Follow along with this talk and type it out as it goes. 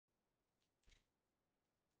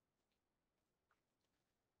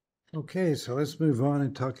Okay, so let's move on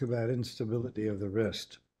and talk about instability of the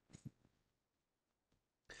wrist.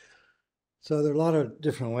 So there are a lot of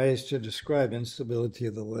different ways to describe instability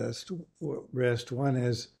of the wrist. One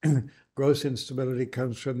is gross instability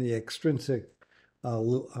comes from the extrinsic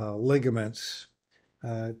ligaments.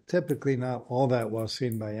 Typically not all that well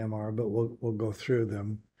seen by MR, but we'll go through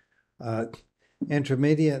them.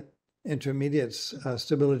 Intermediate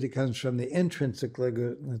stability comes from the intrinsic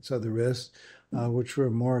ligaments of the wrist, which we're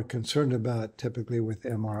more concerned about typically with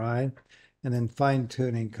MRI. And then fine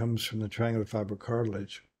tuning comes from the triangular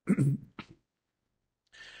fibrocartilage.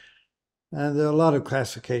 And there are a lot of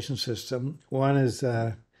classification systems. One is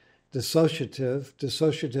dissociative.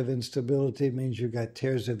 Dissociative instability means you've got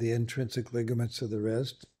tears of the intrinsic ligaments of the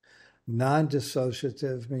wrist.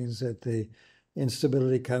 Non-dissociative means that the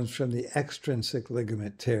instability comes from the extrinsic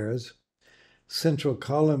ligament tears. Central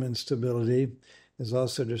column instability is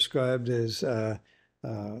also described as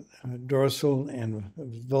dorsal and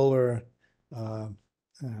volar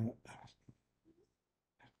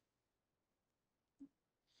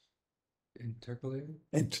intercalated?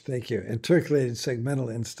 Thank you. Intercalated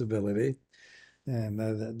segmental instability. And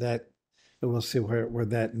that we'll see where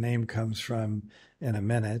that name comes from in a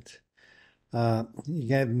minute. You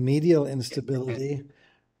have medial instability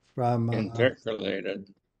from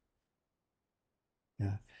intercalated.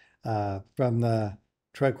 From the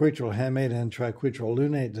triquetral hamate and triquetral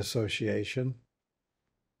lunate dissociation.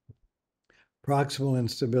 Proximal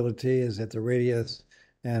instability is at the radius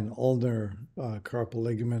and ulnar carpal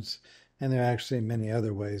ligaments, and there are actually many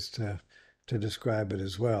other ways to describe it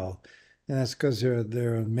as well. And that's because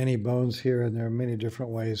there are many bones here, and there are many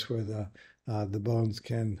different ways where the bones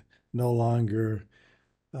can no longer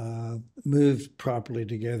move properly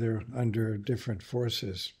together under different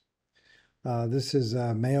forces. This is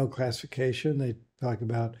Mayo classification. They talk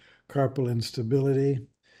about carpal instability,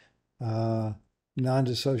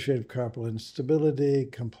 non-dissociative carpal instability,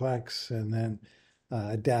 complex, and then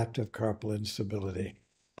adaptive carpal instability.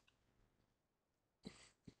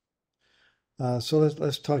 So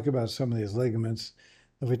let's talk about some of these ligaments.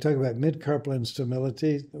 If we talk about midcarpal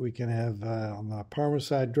instability, we can have on the palmar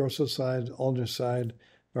side, dorsal side, ulnar side,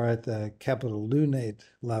 or at the capitolunate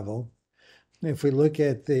level. If we look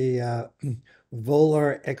at the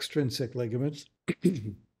volar extrinsic ligaments,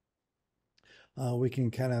 we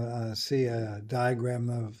can kind of see a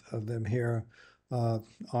diagram of them here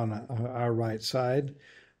on our right side.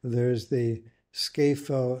 There's the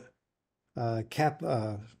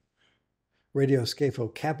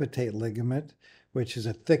radioscaphocapitate ligament, which is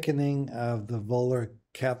a thickening of the volar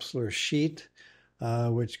capsular sheet,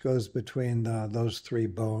 which goes between those three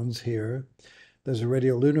bones here. There's a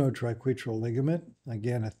radiolunotriquetral ligament,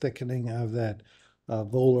 again, a thickening of that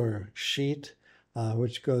volar sheet,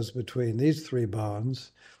 which goes between these three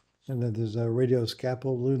bones. And then there's a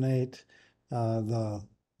radioscapholunate, the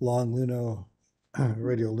long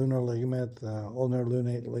radiolunar ligament, the ulnar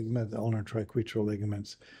lunate ligament, the ulnar triquetral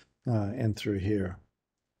ligaments, and through here.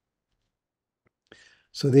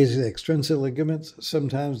 So these are the extrinsic ligaments.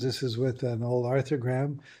 Sometimes this is with an old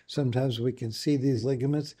arthrogram. Sometimes we can see these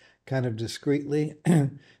ligaments kind of discretely.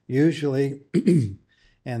 Usually in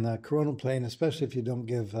the coronal plane, especially if you don't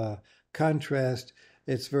give contrast,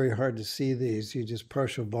 it's very hard to see these. You just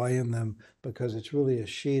partial volume them because it's really a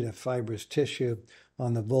sheet of fibrous tissue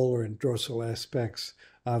on the volar and dorsal aspects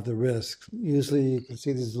of the wrist. Usually you can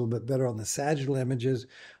see these a little bit better on the sagittal images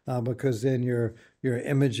because then you're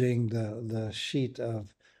imaging the sheet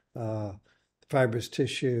of fibrous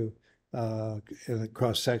tissue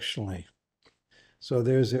cross-sectionally. So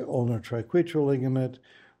there's the ulnar triquetral ligament,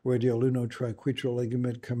 radiolunotriquetral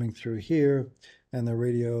ligament coming through here, and the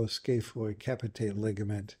radioscaphocapitate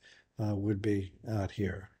ligament would be out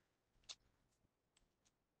here.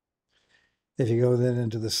 If you go then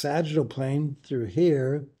into the sagittal plane through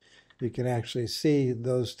here, you can actually see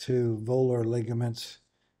those two volar ligaments,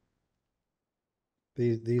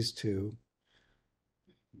 these two,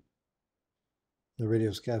 the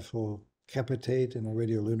radioscaphocapitate and the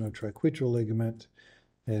radiolunotriquetral ligament,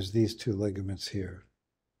 as these two ligaments here.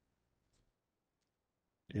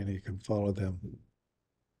 And you can follow them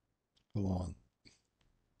along.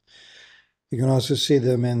 You can also see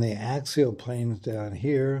them in the axial planes down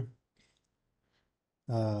here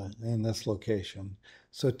in this location.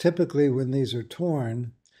 So typically when these are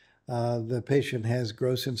torn, the patient has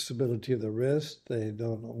gross instability of the wrist. They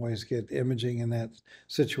don't always get imaging in that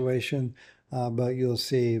situation, but you'll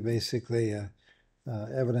see basically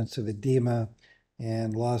evidence of edema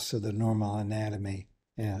and loss of the normal anatomy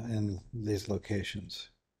in these locations.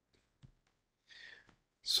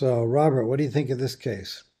 So, Robert, what do you think of this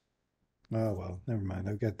case? Oh, well, never mind.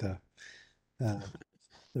 I've got the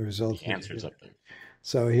results. The answer's up there.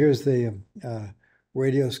 So here's the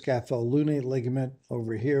radioscapholunate ligament.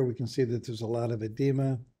 Over here, we can see that there's a lot of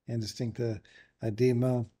edema, indistinct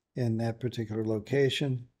edema in that particular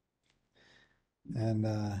location. And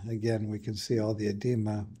again, we can see all the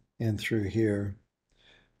edema in through here.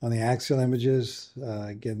 On the axial images,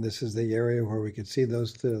 again, this is the area where we can see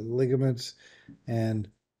those the ligaments. And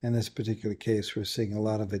in this particular case, we're seeing a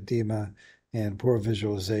lot of edema and poor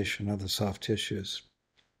visualization of the soft tissues.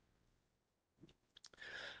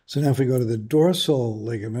 So now if we go to the dorsal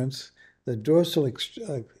ligaments, the dorsal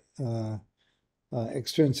extrinsic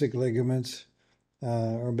ligaments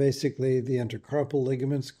are basically the intercarpal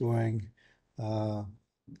ligaments going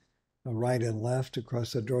right and left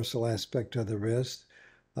across the dorsal aspect of the wrist.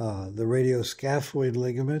 The radioscaphoid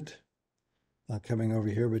ligament coming over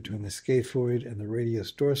here between the scaphoid and the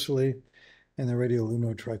radius dorsally, and the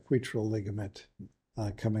radiolunotriquetral ligament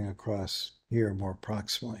coming across here more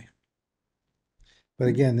proximally. But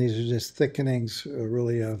again, these are just thickenings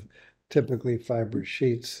really of typically fibrous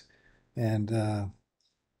sheets. And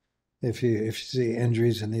if you see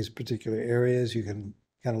injuries in these particular areas, you can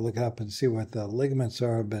kind of look up and see what the ligaments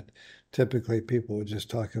are. But typically people would just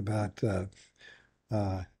talk about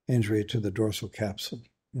injury to the dorsal capsule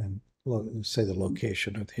and say the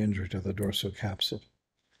location of the injury to the dorsal capsule.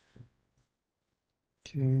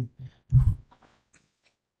 Okay.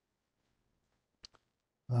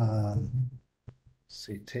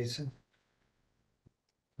 See, Tayson.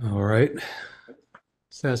 All right.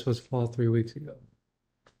 So that's supposed to fall 3 weeks ago.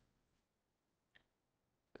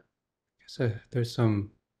 So there's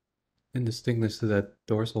some indistinctness to that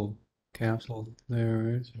dorsal capsule there,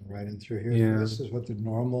 right? So right in through here. Yeah. This is what the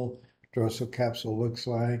normal dorsal capsule looks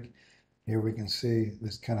like. Here we can see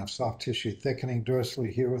this kind of soft tissue thickening dorsally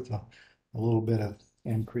here with a little bit of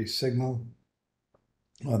increased signal.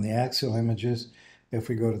 On the axial images, if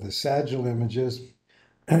we go to the sagittal images,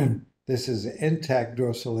 this is an intact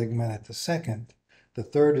dorsal ligament at the second. The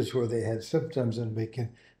third is where they had symptoms, and we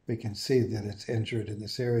can see that it's injured in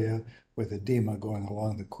this area with edema going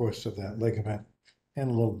along the course of that ligament and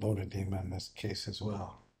a little bone edema in this case as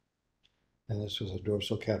well. And this was a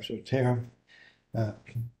dorsal capsular tear.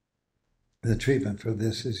 The treatment for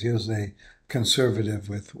this is usually conservative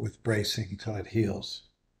with bracing until it heals.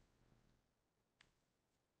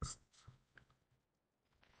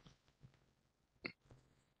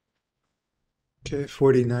 Okay,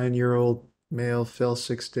 49-year-old male fell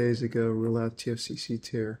 6 days ago, rule out TFCC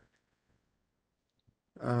tear.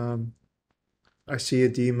 I see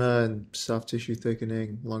edema and soft tissue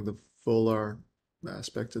thickening along the volar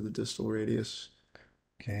aspect of the distal radius.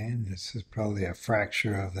 Okay, and this is probably a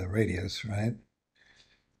fracture of the radius, right?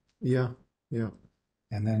 Yeah.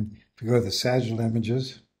 And then if we go to the sagittal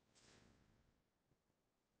images,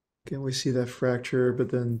 Again, we see that fracture,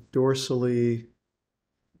 but then dorsally,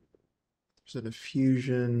 there's an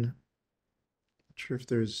effusion. Not sure if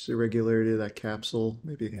there's irregularity of that capsule,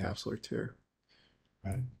 maybe a capsular tear.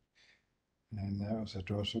 right? And that was a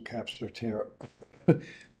dorsal capsular tear.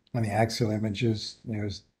 On the axial images,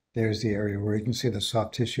 there's the area where you can see the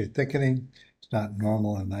soft tissue thickening. It's not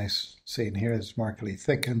normal and nice seeing here. It's markedly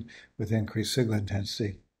thickened with increased signal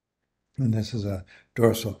intensity. And this is a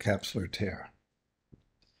dorsal capsular tear.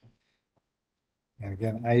 And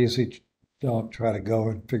again, I usually don't try to go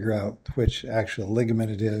and figure out which actual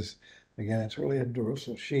ligament it is. Again, it's really a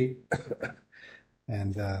dorsal sheet.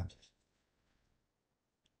 and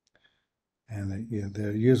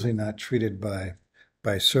they're usually not treated by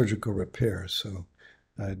surgical repair. So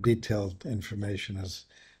detailed information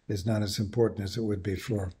is not as important as it would be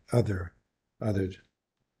for other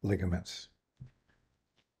ligaments.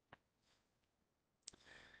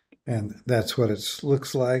 And that's what it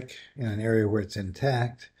looks like in an area where it's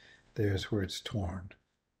intact. There's where it's torn.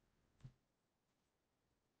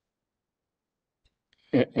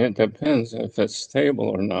 It depends if it's stable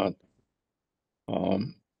or not. Okay.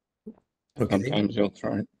 Sometimes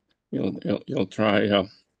you'll try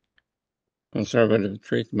conservative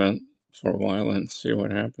treatment for a while and see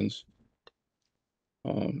what happens.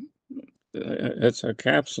 It's a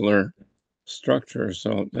capsular structure,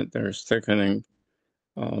 so that there's thickening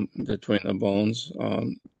between the bones,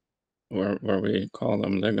 where we call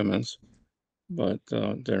them ligaments, but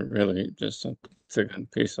they're really just a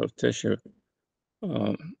thickened piece of tissue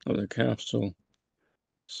of the capsule.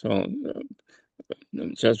 So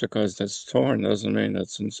just because it's torn doesn't mean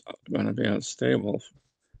it's going to be unstable.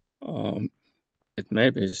 It may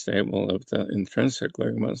be stable if the intrinsic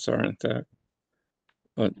ligaments are intact,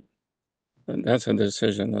 but that's a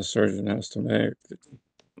decision the surgeon has to make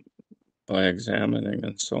by examining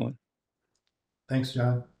and so on. Thanks,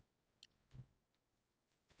 John.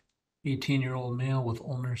 18-year-old male with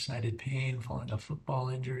ulnar-sided pain following a football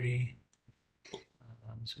injury.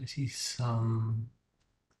 So I see some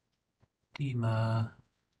edema.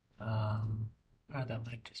 That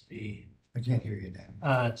might just be. I can't hear you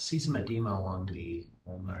now. See some edema along the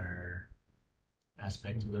ulnar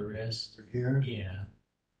aspect of the wrist. Here? Yeah.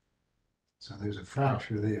 So there's a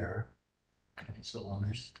fracture there. Okay, so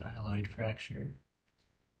ulnar styloid fracture.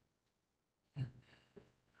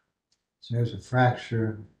 So there's a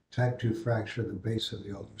fracture, type 2 fracture at the base of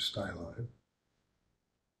the ulnar styloid.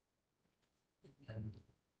 And,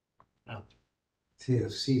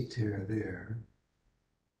 TFC tear there.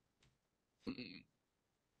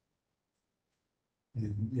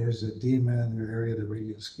 And there's edema in the area of the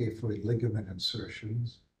radial scaphoid ligament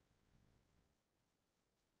insertions.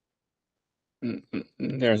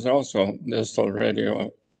 There's also distal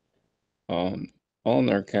radio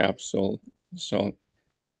ulnar capsule, so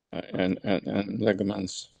and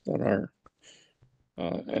ligaments that are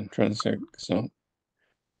intrinsic. So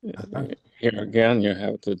here again, you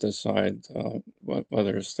have to decide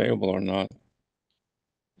whether it's stable or not.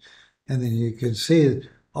 And then you can see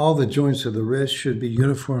all the joints of the wrist should be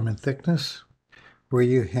uniform in thickness. Where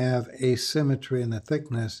you have asymmetry in the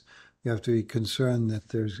thickness, you have to be concerned that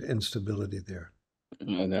there's instability there.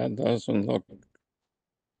 That doesn't look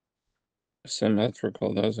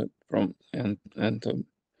symmetrical, does it? From end to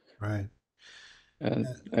right,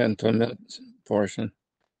 and to mid portion.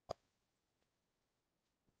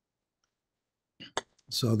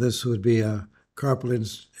 So this would be a carpal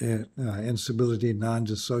instability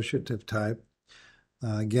non-dissociative type.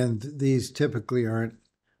 Again, these typically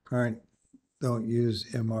don't use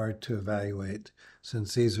MR to evaluate,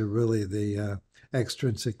 since these are really the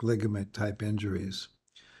extrinsic ligament type injuries.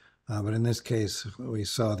 But in this case, we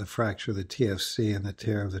saw the fracture of the TFC and the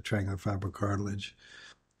tear of the triangular fibrocartilage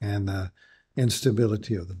and the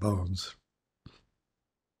instability of the bones.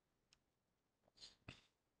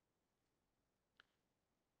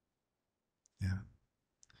 Yeah.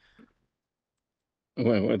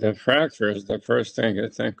 Well, with the fractures, the first thing you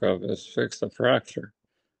think of is fix the fracture,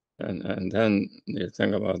 and then you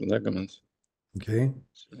think about ligaments. Okay.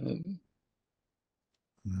 So,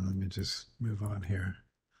 Now, let me just move on here.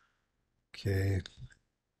 Okay.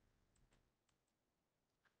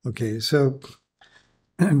 Okay, so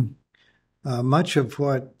much of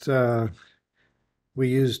what we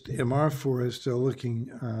used MR for is still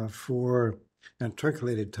looking for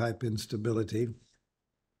intercalated type instability.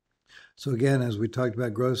 So again, as we talked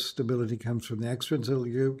about, gross stability comes from the extrinsic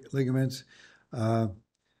ligaments,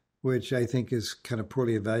 which I think is kind of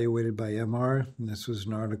poorly evaluated by MR. And this was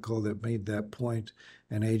an article that made that point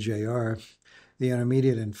in AJR. The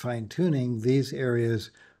intermediate and fine-tuning, these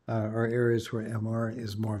areas are areas where MR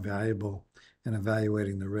is more valuable in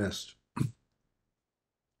evaluating the wrist.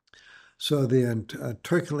 So the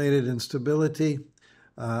intercalated instability,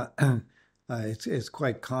 it's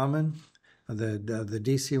quite common. The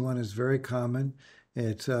DISI one is very common.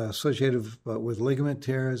 It's associated with ligament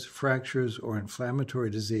tears, fractures, or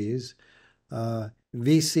inflammatory disease.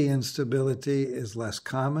 VISI instability is less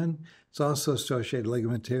common. It's also associated with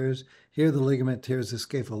ligament tears. Here the ligament tear is the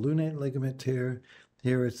scapholunate ligament tear.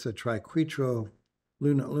 Here it's the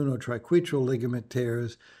lunotriquetral ligament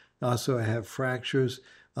tears. Also I have fractures.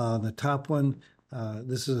 On the top one,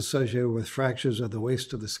 this is associated with fractures of the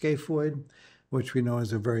waist of the scaphoid, which we know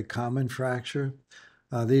is a very common fracture.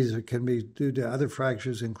 These can be due to other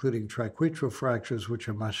fractures, including triquetral fractures, which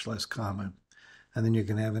are much less common. And then you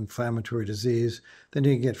can have inflammatory disease. Then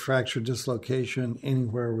you can get fracture dislocation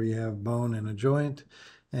anywhere where you have bone in a joint.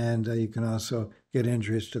 And you can also get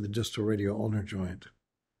injuries to the distal radial ulnar joint.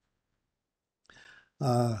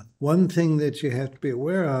 One thing that you have to be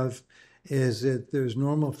aware of is that there's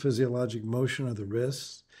normal physiologic motion of the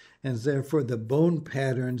wrists, and therefore the bone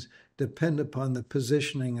patterns depend upon the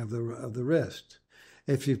positioning of the wrist.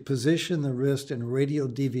 If you position the wrist in radial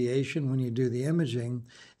deviation when you do the imaging,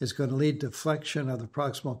 it's going to lead to flexion of the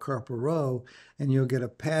proximal carpal row, and you'll get a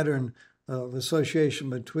pattern of association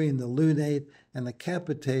between the lunate and the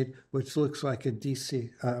capitate, which looks like a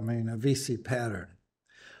VISI pattern.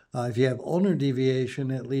 If you have ulnar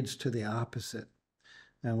deviation, it leads to the opposite.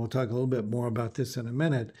 And we'll talk a little bit more about this in a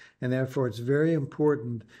minute. And therefore, it's very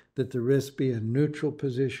important that the wrist be in neutral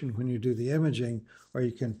position when you do the imaging, or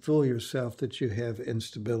you can fool yourself that you have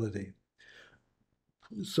instability.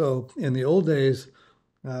 So in the old days,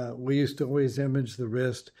 we used to always image the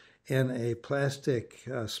wrist in a plastic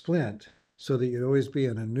splint so that you'd always be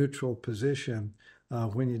in a neutral position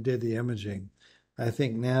when you did the imaging. I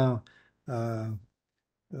think now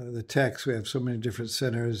the techs, we have so many different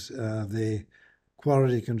centers,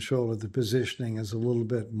 quality control of the positioning is a little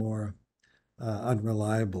bit more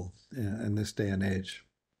unreliable in this day and age.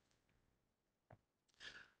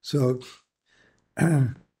 So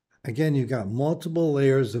again, you've got multiple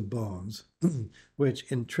layers of bones,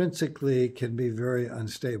 which intrinsically can be very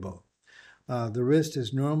unstable. The wrist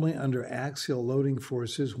is normally under axial loading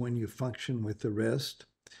forces when you function with the wrist.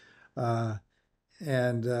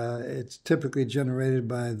 And it's typically generated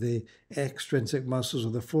by the extrinsic muscles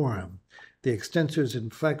of the forearm. The extensors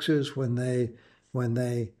and flexors, when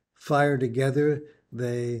they fire together,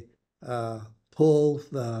 they pull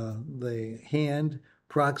the hand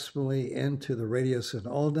proximally into the radius and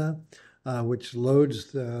ulna, which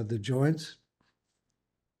loads the joints.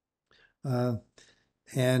 And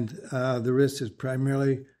the wrist is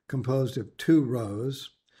primarily composed of two rows,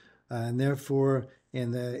 and therefore,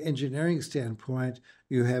 in the engineering standpoint,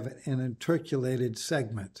 you have an intercalated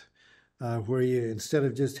segment, where you, instead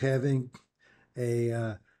of just having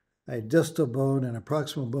a distal bone and a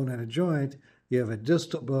proximal bone in a joint, you have a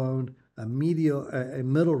distal bone, a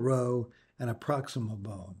middle row, and a proximal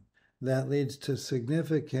bone. That leads to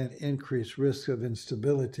significant increased risk of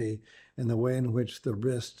instability in the way in which the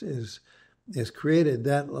wrist is created.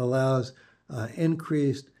 That allows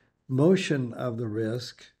increased motion of the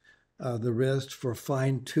wrist for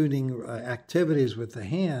fine-tuning activities with the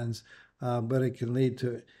hands, but it can lead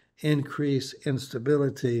to increased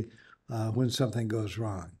instability when something goes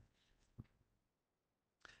wrong.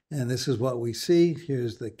 And this is what we see.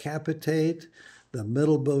 Here's the capitate, the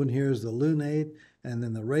middle bone here is the lunate, and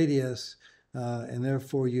then the radius, and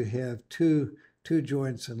therefore you have two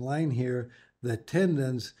joints in line here. The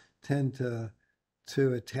tendons tend to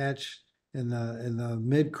attach in the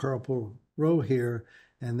midcarpal row here,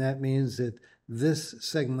 and that means that this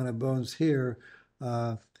segment of bones here are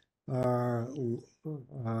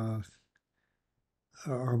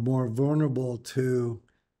more vulnerable to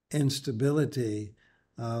instability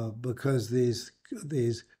because these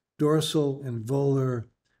dorsal and volar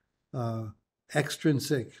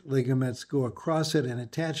extrinsic ligaments go across it and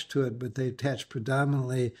attach to it, but they attach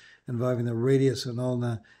predominantly involving the radius and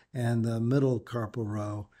ulna and the middle carpal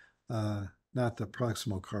row, not the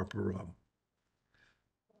proximal carpal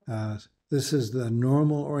row. This is the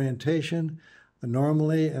normal orientation.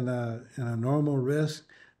 Normally, in a normal wrist,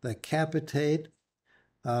 the capitate,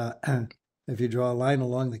 if you draw a line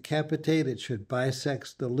along the capitate, it should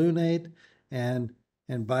bisect the lunate and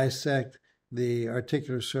bisect the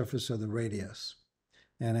articular surface of the radius.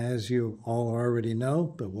 And as you all already know,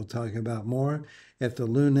 but we'll talk about more, if the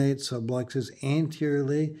lunate subluxes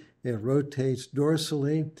anteriorly, it rotates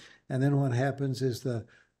dorsally, and then what happens is the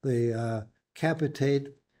capitate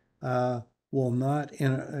will not,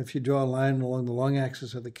 if you draw a line along the long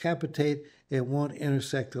axis of the capitate, it won't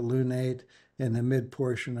intersect the lunate in the mid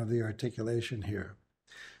portion of the articulation here.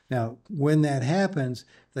 Now, when that happens,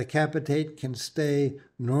 the capitate can stay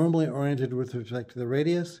normally oriented with respect to the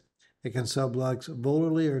radius. It can sublux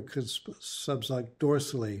volarly or it can sublux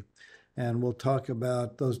dorsally. And we'll talk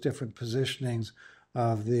about those different positionings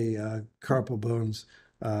of the carpal bones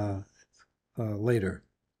later.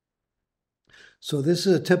 So this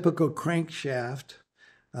is a typical crankshaft,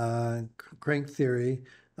 crank theory.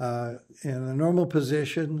 In a normal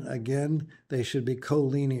position, again, they should be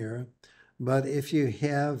collinear. But if you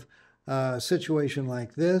have a situation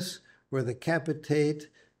like this, where the capitate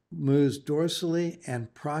moves dorsally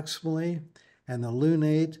and proximally, and the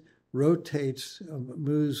lunate rotates,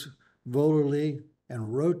 moves volarly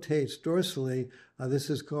and rotates dorsally, this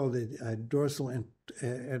is called a dorsal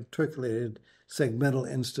intercalated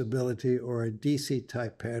segmental instability, or a DISI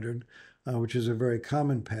type pattern, which is a very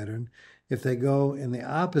common pattern. If they go in the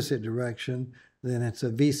opposite direction, then it's a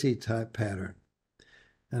VISI type pattern.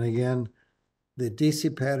 And again, the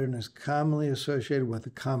DISI pattern is commonly associated with the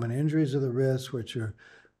common injuries of the wrist, which are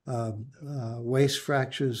waist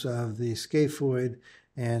fractures of the scaphoid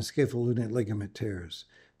and scapholunate ligament tears.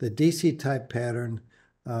 The DISI type pattern,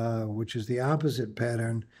 which is the opposite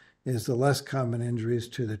pattern, is the less common injuries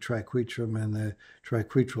to the triquetrum and the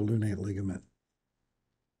triquetral lunate ligament.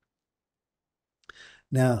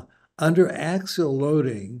 Now, under axial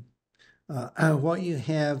loading, what you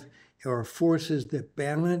have are forces that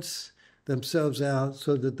balance themselves out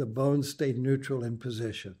so that the bones stay neutral in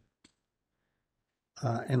position.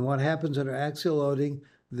 And what happens under axial loading,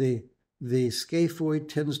 the scaphoid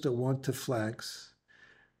tends to want to flex.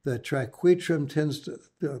 The triquetrum tends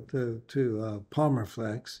to palmar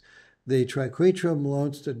flex. The triquetrum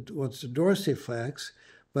wants to dorsiflex,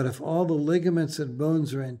 but if all the ligaments and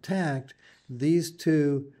bones are intact, these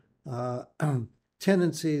two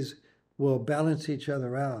tendencies will balance each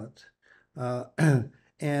other out.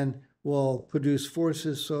 And will produce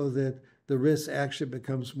forces so that the wrist actually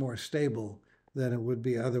becomes more stable than it would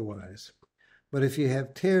be otherwise. But if you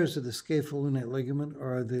have tears of the scapholunate ligament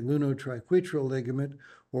or the lunotriquetral ligament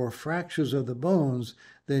or fractures of the bones,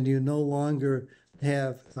 then you no longer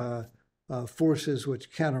have forces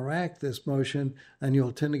which counteract this motion, and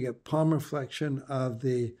you'll tend to get palmar-flexion of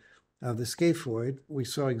the scaphoid. We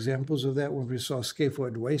saw examples of that when we saw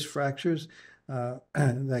scaphoid waist fractures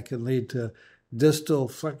that can lead to distal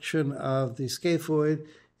flexion of the scaphoid,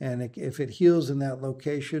 and if it heals in that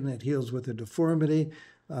location, it heals with a deformity,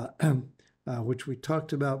 which we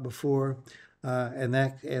talked about before, and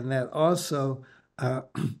that also will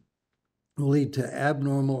lead to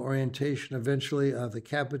abnormal orientation eventually of the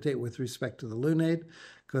capitate with respect to the lunate,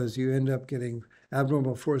 because you end up getting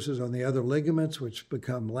abnormal forces on the other ligaments, which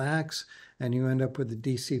become lax, and you end up with the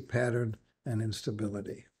DISI pattern and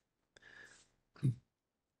instability.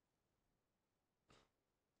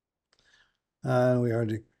 We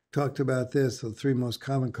already talked about this. The three most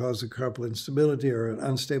common causes of carpal instability are an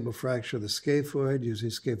unstable fracture of the scaphoid,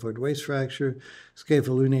 usually scaphoid waist fracture,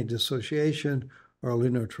 scapholunate dissociation, or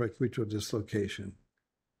lunotriquetral dislocation.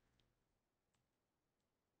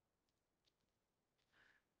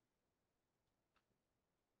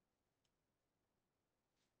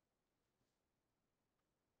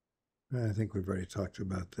 I think we've already talked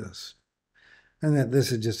about this. And that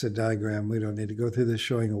this is just a diagram. We don't need to go through this,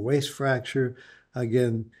 showing a waist fracture.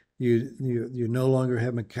 Again, you no longer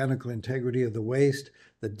have mechanical integrity of the waist.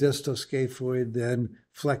 The distal scaphoid then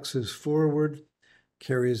flexes forward,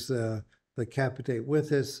 carries the capitate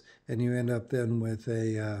with us, and you end up then with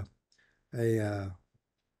a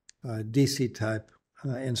DISI type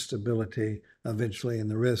instability eventually in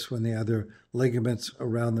the wrist, when the other ligaments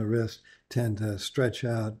around the wrist tend to stretch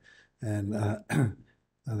out, and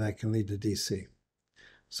that can lead to DISI.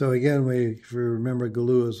 So again, if we remember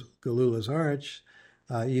Gallula's arch,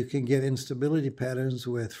 you can get instability patterns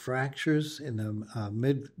with fractures in the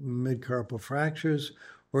midcarpal fractures,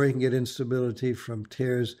 or you can get instability from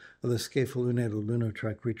tears of the scapholunate or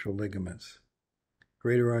lunotriquetral ligaments.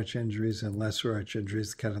 Greater arch injuries and lesser arch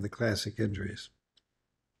injuries, kind of the classic injuries.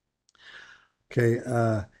 Okay,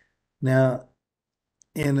 now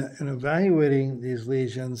in evaluating these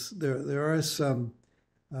lesions, there are some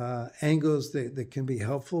angles that can be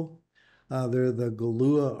helpful. There are the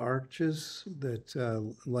Gallula arches that I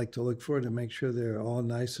like to look for to make sure they're all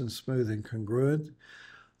nice and smooth and congruent.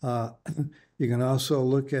 You can also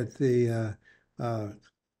look at the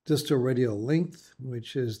distal radial length,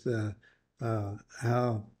 which is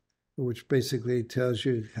which basically tells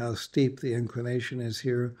you how steep the inclination is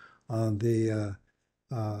here on the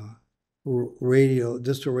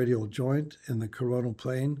distal radial joint in the coronal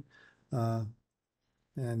plane, and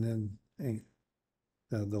then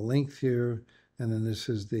the length here, and then this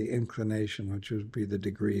is the inclination, which would be the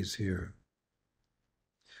degrees here.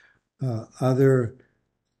 Other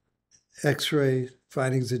X-ray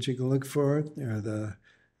findings that you can look for are the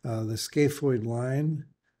scaphoid line.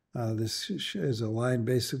 This is a line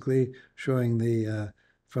basically showing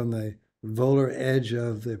from the volar edge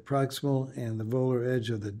of the proximal and the volar edge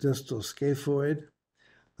of the distal scaphoid.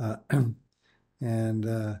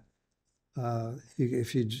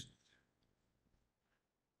 If you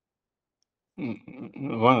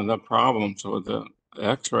one of the problems with the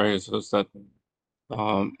X-rays is that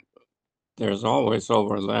there's always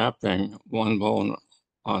overlapping one bone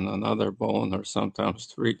on another bone, or sometimes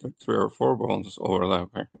three or four bones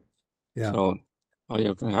overlapping. Yeah. So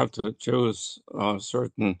you can have to choose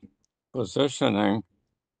certain positioning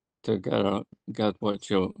to get what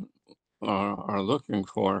you are looking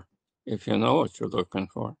for, if you know what you're looking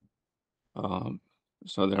for.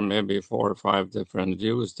 So there may be 4 or 5 different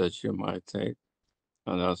views that you might take,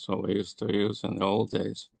 and that's what we used to use in the old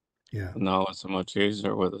days. Yeah. Now it's much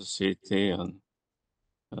easier with a CT and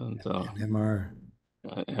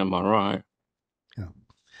MRI. Yeah.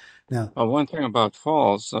 Now, one thing about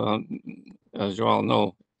falls, as you all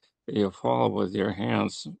know, you fall with your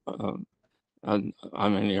hands, and I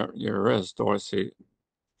mean your wrist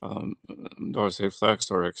dorsiflexed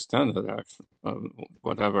or extended, actually,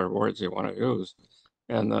 whatever words you want to use,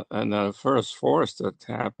 and the first force that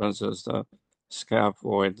happens is the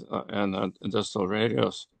scaphoid and the distal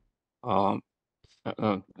radius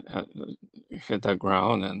hit the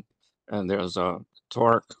ground, and there's a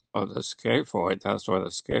torque of the scaphoid. That's why the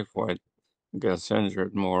scaphoid gets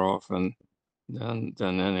injured more often than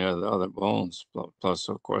any of the other bones. Plus,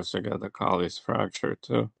 of course, you get the Colles fracture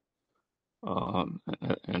too, and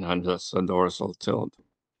just a dorsal tilt.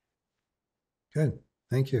 good.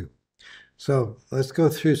 Thank you. So let's go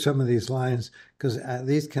through some of these lines, because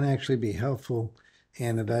these can actually be helpful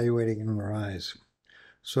and evaluating MRIs.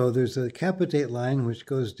 So there's the capitate line, which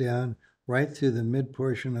goes down right through the mid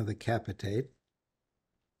portion of the capitate.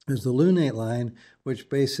 There's the lunate line, which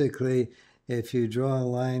basically, if you draw a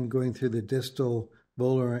line going through the distal,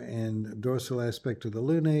 volar, and dorsal aspect of the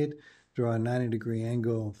lunate, draw a 90-degree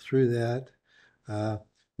angle through that,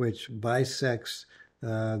 which bisects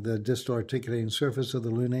the distal articulating surface of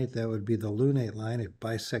the lunate. That would be the lunate line. It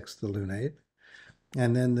bisects the lunate.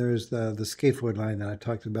 And then there's the scaphoid line that I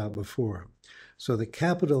talked about before. So the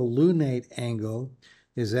capital lunate angle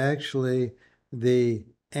is actually the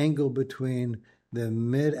angle between the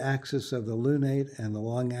mid-axis of the lunate and the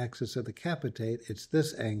long axis of the capitate. It's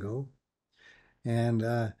this angle. And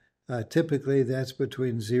typically that's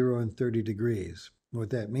between 0 and 30 degrees. What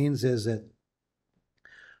that means is that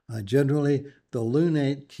generally the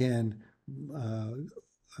lunate can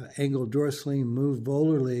angle dorsally, move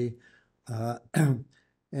volarly,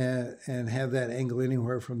 and have that angle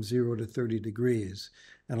anywhere from 0 to 30 degrees.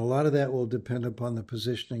 And a lot of that will depend upon the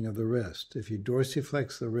positioning of the wrist. If you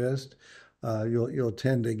dorsiflex the wrist, you'll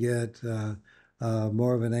tend to get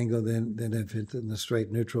more of an angle than if it's in the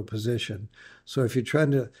straight neutral position. So if you're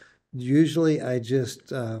trying to, usually I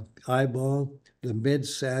just eyeball the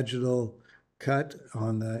mid-sagittal cut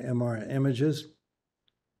on the MR images.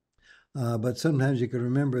 But sometimes you can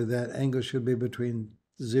remember that angle should be between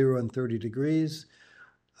 0 and 30 degrees.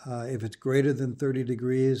 If it's greater than 30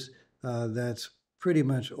 degrees, that's pretty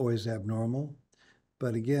much always abnormal.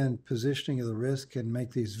 But again, positioning of the wrist can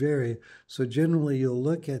make these vary. So generally, you'll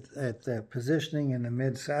look at that positioning in the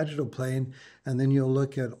mid-sagittal plane, and then you'll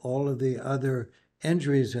look at all of the other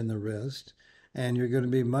injuries in the wrist, and you're going to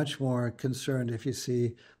be much more concerned if you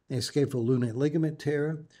see a scapholunate ligament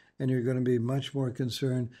tear, and you're going to be much more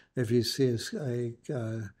concerned if you see a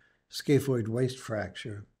scaphoid waist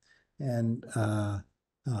fracture. And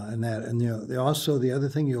also the other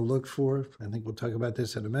thing you'll look for, I think we'll talk about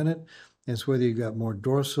this in a minute, is whether you've got more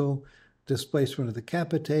dorsal displacement of the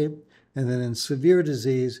capitate, and then in severe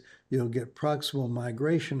disease, you'll get proximal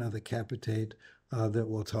migration of the capitate that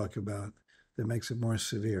we'll talk about that makes it more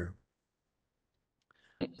severe.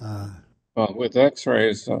 With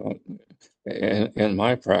X-rays, in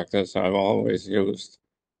my practice, I've always used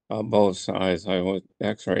both sides. I would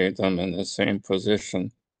X-ray them in the same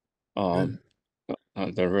position, on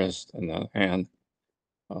the wrist and the hand.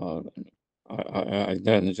 I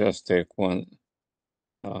didn't just take one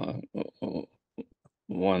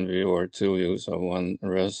view or two views of one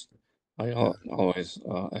wrist. I always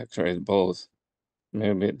X-rayed both.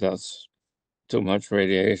 Maybe that's too much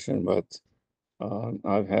radiation, but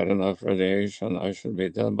I've had enough radiation. I should be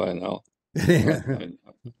dead by now.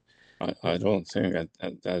 I don't think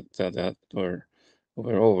that we're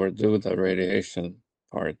overdue the radiation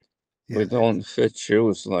part. Yeah. We don't fit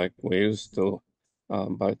shoes like we used to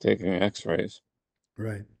by taking X-rays.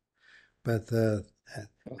 Right. But the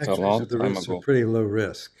That's a X-rays long of the time wrist ago. are pretty low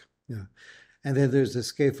risk. Yeah. And then there's the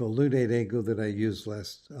scapholunate angle that I use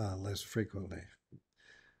less frequently.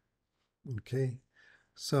 Okay.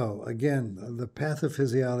 So again, the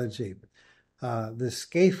pathophysiology. The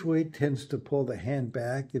scaphoid tends to pull the hand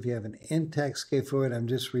back. If you have an intact scaphoid, I'm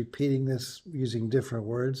just repeating this using different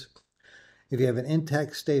words. If you have an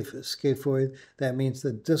intact scaphoid, that means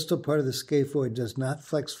the distal part of the scaphoid does not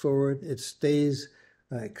flex forward. It stays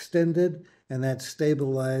extended, and that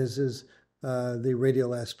stabilizes the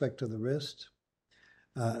radial aspect of the wrist.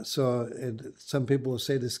 Some people will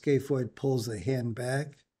say the scaphoid pulls the hand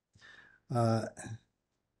back.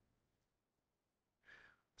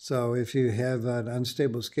 So if you have an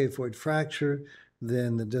unstable scaphoid fracture,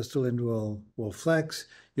 then the distal end will flex.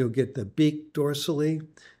 You'll get the beak dorsally,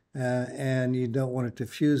 and you don't want it to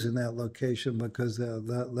fuse in that location because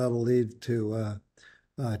that'll lead to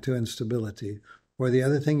instability. Or the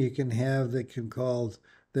other thing you can have that can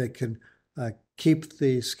keep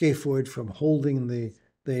the scaphoid from holding the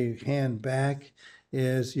hand back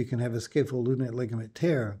is you can have a scapholunate ligament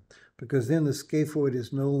tear, because then the scaphoid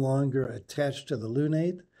is no longer attached to the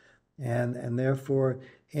lunate, and therefore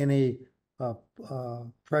any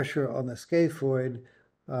pressure on the scaphoid,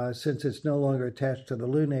 since it's no longer attached to the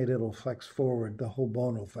lunate, it'll flex forward. The whole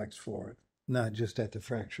bone will flex forward, not just at the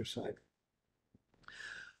fracture site.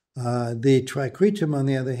 The tricretum, on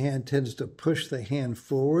the other hand, tends to push the hand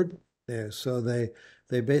forward there. So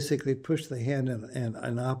they basically push the hand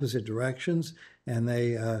in opposite directions, and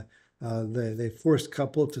they force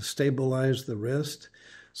couple to stabilize the wrist.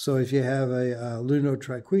 So if you have a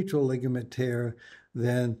lunotriquetral ligament tear,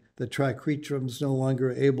 then the tricretum is no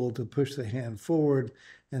longer able to push the hand forward,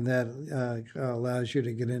 and that allows you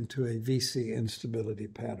to get into a VISI instability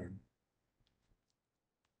pattern.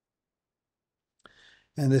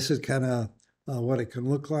 And this is kind of what it can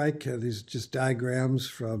look like. These are just diagrams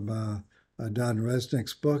from Don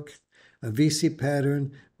Resnick's book. A VISI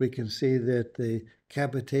pattern, we can see that the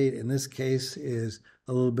capitate in this case is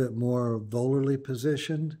a little bit more volarly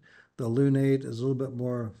positioned. The lunate is a little bit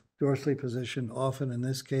more dorsally positioned often in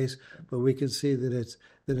this case, but we can see that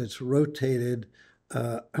it's rotated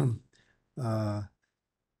in a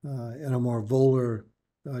more volar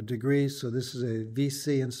degree. So this is a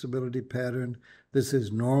VC instability pattern. This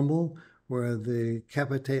is normal, where the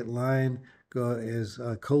capitate line is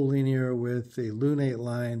collinear with the lunate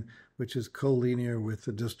line, which is collinear with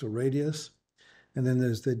the distal radius. And then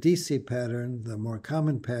there's the DISI pattern, the more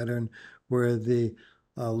common pattern, where the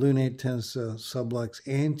lunate tends to sublux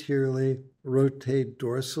anteriorly, rotate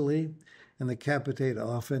dorsally, and the capitate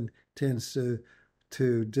often tends to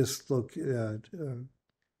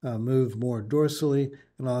move more dorsally,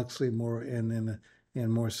 and actually more in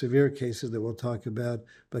more severe cases that we'll talk about,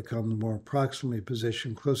 become more proximally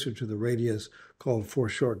positioned closer to the radius, called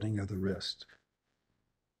foreshortening of the wrist.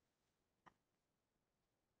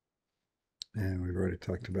 And we've already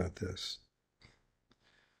talked about this.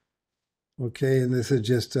 Okay, and this is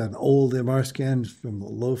just an old MR scan from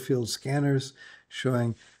low field scanners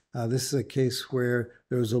showing this is a case where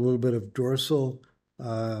there was a little bit of dorsal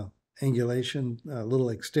angulation, a little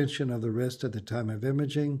extension of the wrist at the time of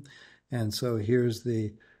imaging. And so here's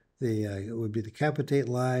it would be the capitate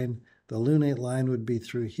line, the lunate line would be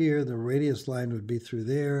through here, the radius line would be through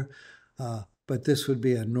there, but this would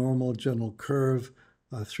be a normal general curve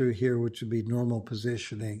through here, which would be normal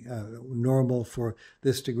positioning, normal for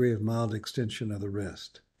this degree of mild extension of the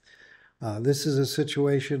wrist. This is a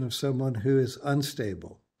situation of someone who is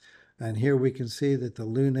unstable. And here we can see that the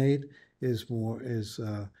lunate is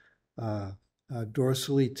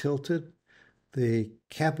dorsally tilted. The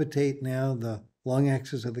capitate now, the long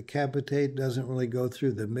axis of the capitate doesn't really go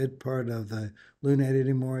through the mid part of the lunate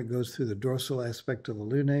anymore. It goes through the dorsal aspect of the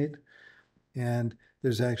lunate. And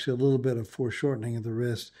there's actually a little bit of foreshortening of the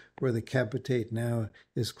wrist where the capitate now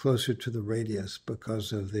is closer to the radius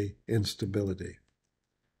because of the instability.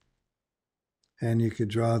 And you could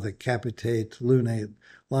draw the capitate lunate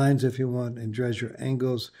lines if you want and measure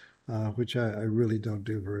angles, which I really don't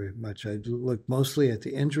do very much. I look mostly at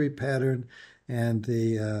the injury pattern and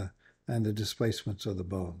the displacements of the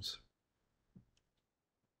bones.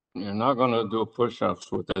 You're not going to do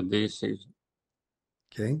push-ups with the DISI.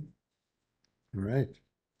 Okay. All right.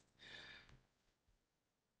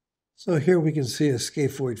 So here we can see a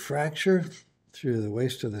scaphoid fracture through the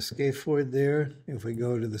waist of the scaphoid there. If we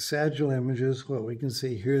go to the sagittal images, what we can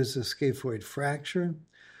see here is the scaphoid fracture.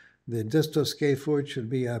 The distal scaphoid should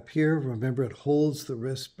be up here. Remember, it holds the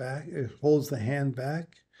wrist back, it holds the hand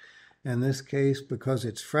back. In this case, because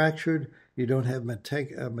it's fractured, you don't have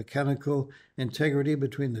mechanical integrity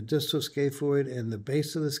between the distal scaphoid and the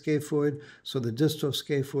base of the scaphoid, so the distal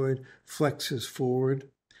scaphoid flexes forward.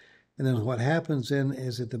 And then what happens then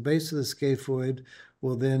is that the base of the scaphoid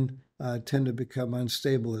will then tend to become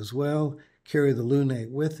unstable as well, carry the lunate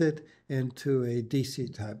with it into a DISI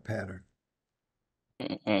type pattern.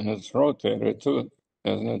 And it's rotated too,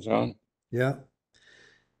 isn't it, John? Yeah.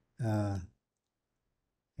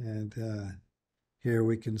 Here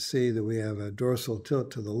we can see that we have a dorsal tilt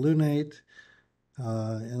to the lunate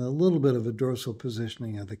and a little bit of a dorsal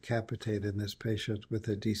positioning of the capitate in this patient with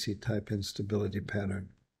a DISI type instability pattern.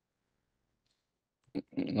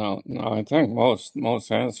 No, I think most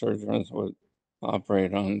hand surgeons would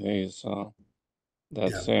operate on these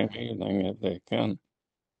same evening if they can.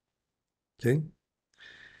 Okay.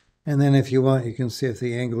 And then if you want, you can see if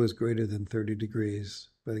the angle is greater than 30 degrees.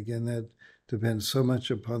 But again, that depends so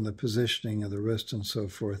much upon the positioning of the wrist and so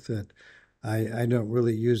forth that I don't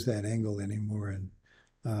really use that angle anymore in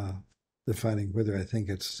defining whether I think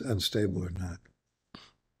it's unstable or not.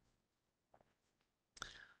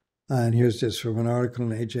 And here's just from an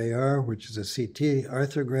article in AJR, which is a CT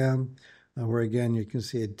arthrogram, where again you can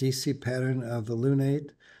see a DISI pattern of the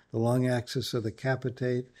lunate. The long axis of the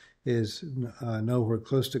capitate is nowhere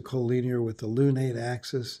close to collinear with the lunate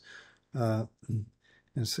axis. And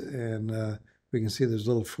we can see there's a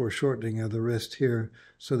little foreshortening of the wrist here.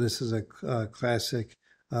 So this is a classic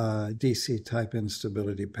DISI type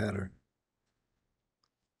instability pattern.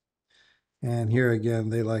 And here again,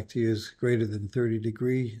 they like to use greater than 30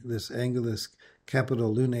 degree, this angle, this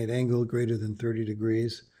capital lunate angle greater than 30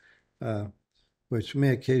 degrees, which may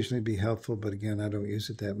occasionally be helpful, but again, I don't use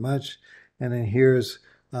it that much. And then here's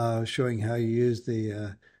showing how you use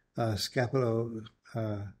the scapholunate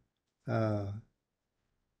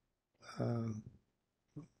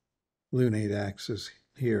axis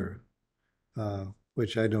here,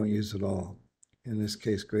 which I don't use at all. in this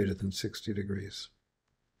case, greater than 60 degrees.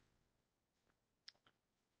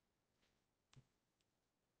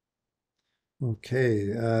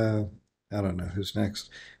 Okay, I don't know who's next.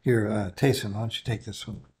 Here, Tayson, why don't you take this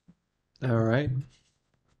one? All right.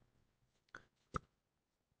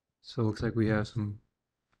 So it looks like we have some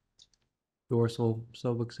dorsal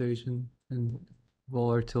subluxation and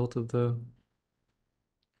volar tilt of the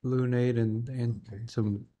lunate and Okay.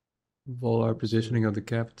 some volar positioning of the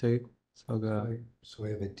capitate. So So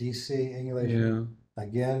we have a DC angulation. yeah.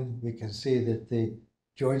 Again, we can see that the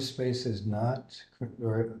joint space is not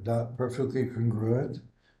perfectly congruent.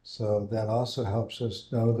 So that also helps us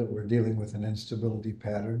know that we're dealing with an instability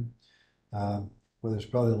pattern. Where there's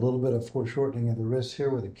probably a little bit of foreshortening of the wrist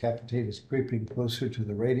here, where the capitate is creeping closer to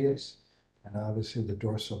the radius, and obviously the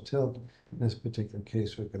dorsal tilt. In this particular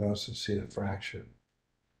case, we could also see a fracture.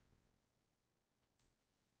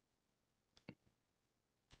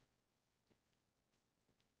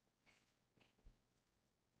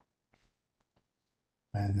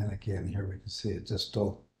 And then again, here we can see a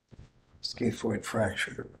distal scaphoid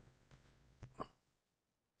fracture.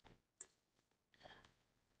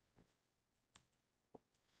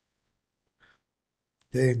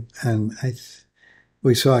 Okay, and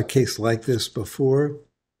we saw a case like this before.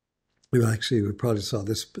 We probably saw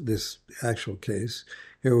this actual case.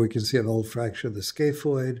 Here we can see an old fracture of the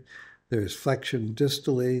scaphoid. There's flexion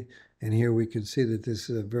distally, and here we can see that this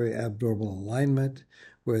is a very abnormal alignment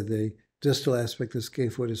where the distal aspect of the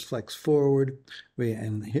scaphoid is flexed forward.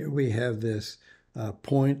 And here we have this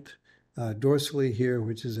point dorsally here,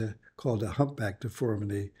 which is called a humpback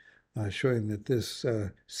deformity, showing that this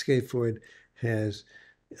scaphoid has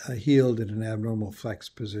healed in an abnormal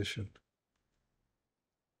flexed position.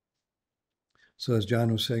 So as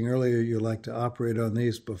John was saying earlier, you like to operate on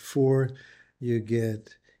these before you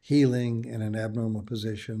get healing in an abnormal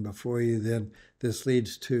position, before you then, this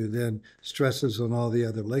leads to then stresses on all the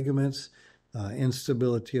other ligaments,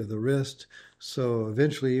 instability of the wrist. So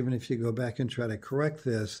eventually, even if you go back and try to correct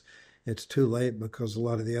this, it's too late because a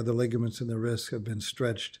lot of the other ligaments in the wrist have been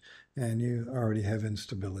stretched and you already have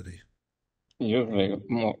instability. Usually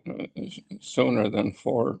sooner than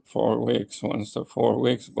four weeks. Once the 4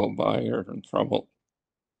 weeks go by, you're in trouble.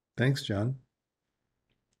 Thanks, John.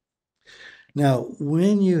 Now,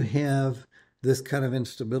 when you have this kind of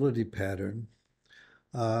instability pattern,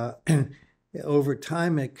 over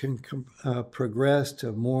time it can progress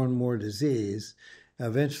to more and more disease,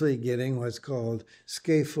 eventually getting what's called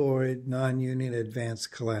scapho-non-union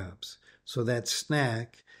advanced collapse. So that's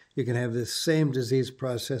SNAC. You can have this same disease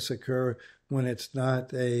process occur when it's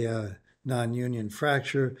not a non-union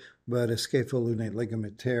fracture, but a scapholunate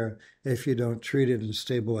ligament tear if you don't treat it and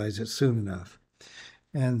stabilize it soon enough.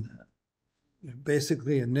 And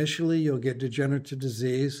basically, initially, you'll get degenerative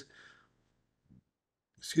disease,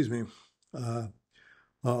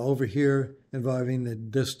 over here involving the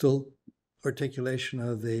distal articulation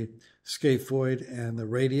of the scaphoid and the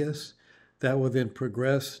radius. That will then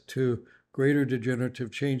progress to greater degenerative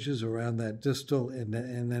changes around that distal and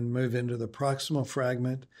then move into the proximal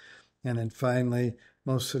fragment. And then finally,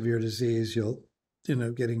 most severe disease, you'll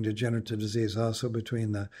getting degenerative disease also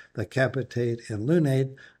between the capitate and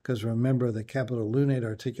lunate, because remember the capital lunate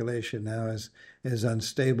articulation now is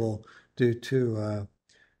unstable due to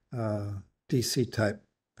DISI type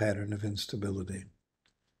pattern of instability.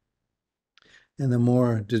 And the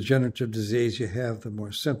more degenerative disease you have, the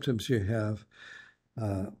more symptoms you have,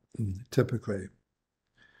 typically.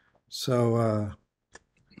 So,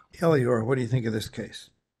 Elior, what do you think of this case?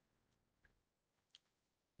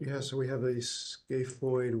 Yeah, so we have a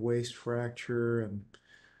scaphoid waist fracture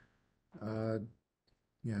and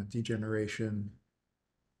degeneration,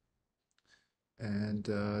 and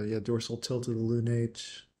dorsal tilt of the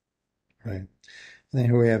lunate. Right. And then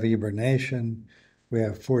here we have eburnation, we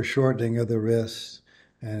have foreshortening of the wrists,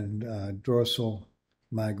 and dorsal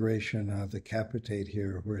migration of the capitate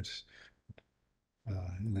here, where it's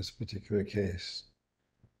in this particular case.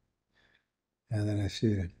 And then if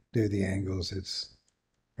you do the angles, it's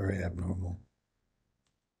very abnormal.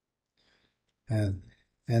 And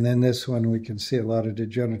then this one, we can see a lot of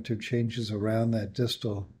degenerative changes around that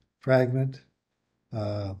distal fragment,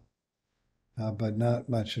 but not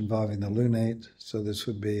much involving the lunate. So this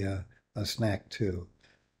would be a SNAC too.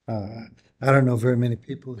 I don't know very many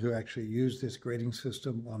people who actually use this grading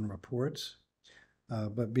system on reports,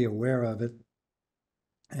 but be aware of it.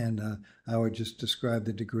 And I would just describe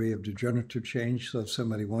the degree of degenerative change. So if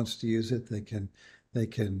somebody wants to use it, they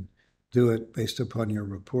can do it based upon your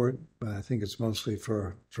report. But I think it's mostly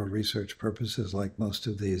for research purposes, like most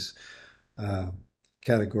of these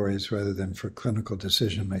categories, rather than for clinical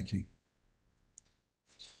decision making.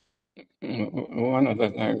 One of the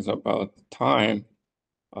things about time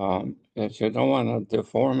is you don't want a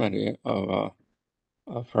deformity of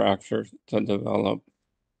a fracture to develop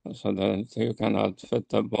so that you cannot fit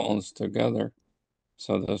the bones together.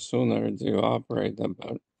 So the sooner you operate,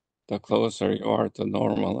 the closer you are to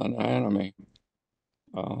normal anatomy.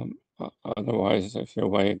 Otherwise, if you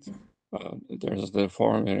wait, there's a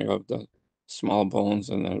deformity of the small bones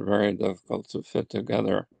and they're very difficult to fit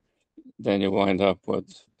together. Then you wind up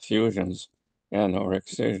with fusions and or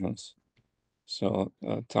excisions. So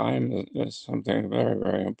time is something very,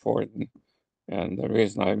 very important. And the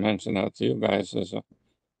reason I mention that to you guys is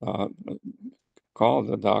call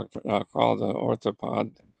the doctor, call the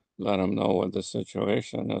orthopod, let them know what the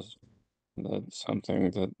situation is. That's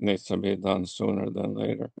something that needs to be done sooner than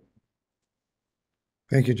later.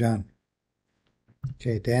 Thank you, John.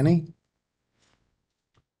 Okay, Danny?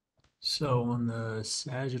 So on the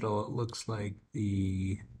sagittal, it looks like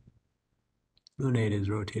the lunate is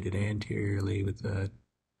rotated anteriorly with the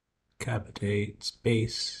capitate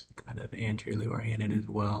space kind of anteriorly oriented as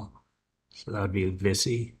well. So that would be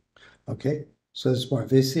VISI. Okay, so this is more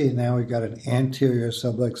VISI, and now we've got an anterior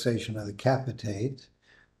subluxation of the capitate,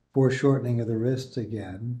 foreshortening of the wrist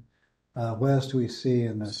again. What else do we see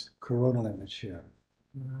in the coronal image here?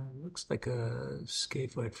 Looks like a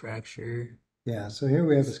scaphoid fracture. Yeah, so here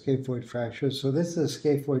we have a scaphoid fracture. So this is a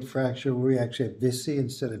scaphoid fracture where we actually have VISI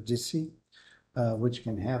instead of DISI, which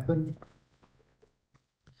can happen.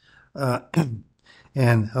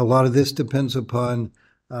 And a lot of this depends upon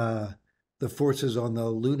the forces on the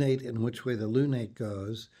lunate and which way the lunate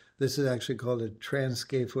goes. This is actually called a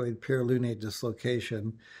transscaphoid perilunate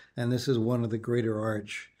dislocation, and this is one of the greater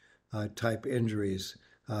arch type injuries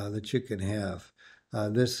that you can have.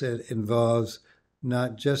 This involves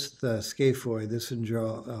not just the scaphoid, this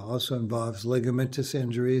also involves ligamentous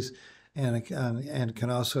injuries and can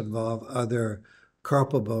also involve other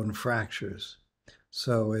carpal bone fractures.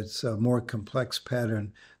 So it's a more complex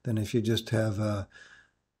pattern than if you just have a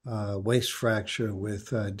waist fracture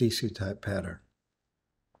with a DC type pattern.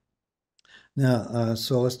 Now,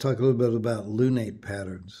 so let's talk a little bit about lunate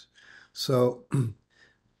patterns. So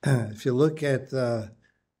if you look at the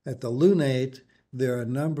lunate, there are a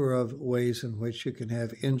number of ways in which you can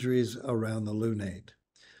have injuries around the lunate.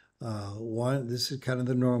 One, this is kind of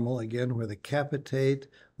the normal, again, where the capitate,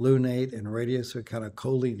 lunate, and radius are kind of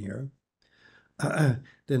collinear. Then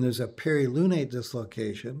there's a perilunate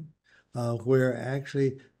dislocation, where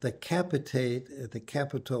actually the capitate, the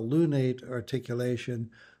capital lunate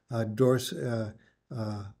articulation dorsally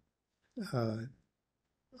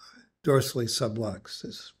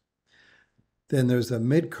subluxes. Then there's a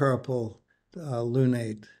midcarpal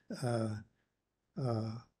lunate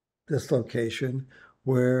dislocation,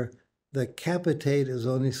 where the capitate is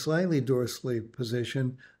only slightly dorsally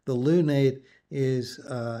positioned. The lunate is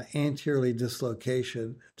anteriorly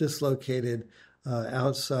dislocated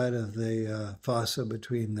outside of the fossa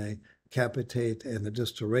between the capitate and the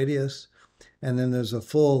distal radius. And then there's a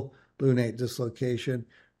full lunate dislocation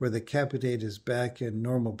where the capitate is back in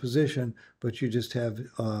normal position, but you just have,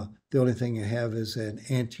 the only thing you have is an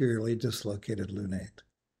anteriorly dislocated lunate.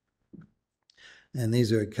 And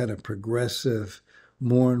these are kind of progressive,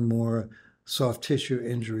 more and more soft tissue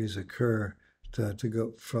injuries occur to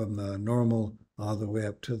go from the normal all the way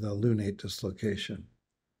up to the lunate dislocation.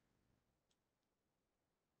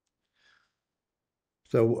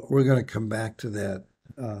 So we're going to come back to that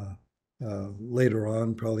later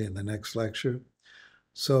on, probably in the next lecture.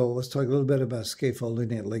 So let's talk a little bit about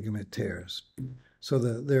scapholunate ligament tears. So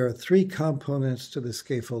there are three components to the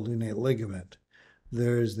scapholunate ligament.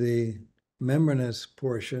 There's the membranous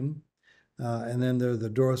portion, and then there are the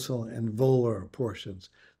dorsal and volar portions.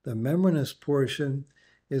 The membranous portion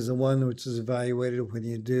is the one which is evaluated when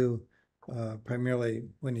you do, primarily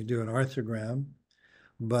when you do an arthrogram,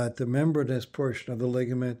 but the membranous portion of the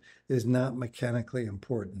ligament is not mechanically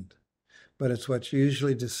important, but it's what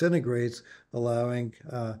usually disintegrates, allowing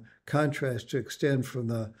contrast to extend from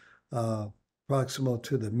the proximal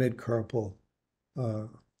to the midcarpal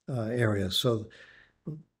area. So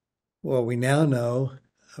what we now know,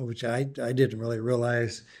 which I didn't really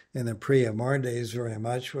realize in the pre-MR days very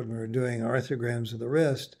much when we were doing arthrograms of the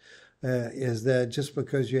wrist, is that just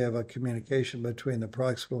because you have a communication between the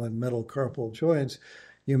proximal and middle carpal joints,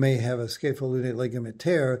 you may have a scapholunate ligament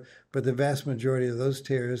tear, but the vast majority of those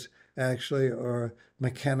tears actually are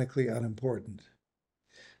mechanically unimportant.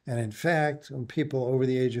 And in fact, in people over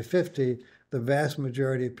the age of 50, the vast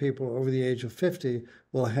majority of people over the age of 50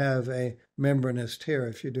 will have a membranous tear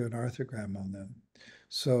if you do an arthrogram on them.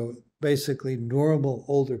 So basically, normal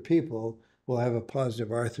older people will have a positive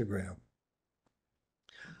arthrogram.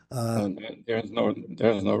 There's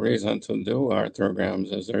no reason to do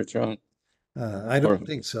arthrograms, is there, John? I For don't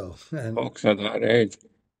think so. And folks at that age.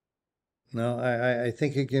 no, I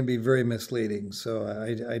think it can be very misleading, so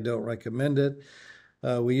I don't recommend it.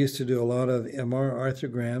 We used to do a lot of MR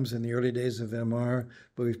arthrograms in the early days of MR,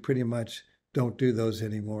 but we pretty much don't do those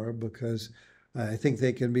anymore because I think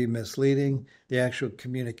they can be misleading. The actual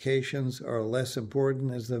communications are less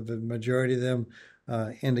important, as the majority of them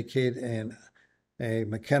indicate a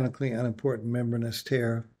mechanically unimportant membranous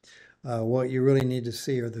tear. What you really need to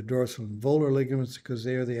see are the dorsal and volar ligaments because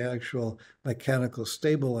they are the actual mechanical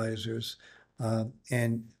stabilizers,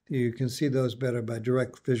 and you can see those better by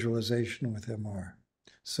direct visualization with MR.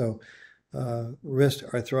 So wrist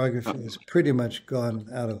arthrography has pretty much gone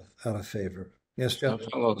out of favor. Yes, John? The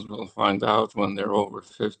fellows will find out when they're over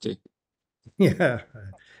 50. Yeah,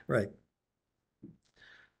 right.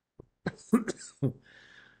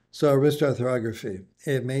 So wrist arthrography,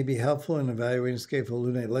 it may be helpful in evaluating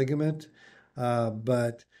scapholunate ligament,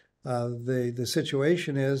 but the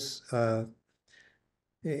situation is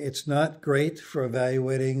it's not great for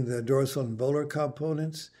evaluating the dorsal and volar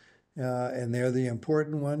components, and they're the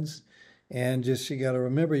important ones. And just you got to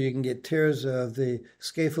remember, you can get tears of the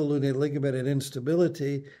scapholunate ligament at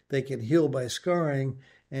instability. They can heal by scarring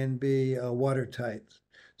and be watertight.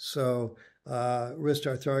 So wrist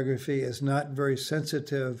arthrography is not very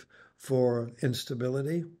sensitive for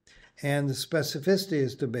instability, and the specificity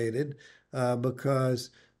is debated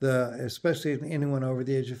because especially anyone over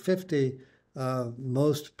the age of 50,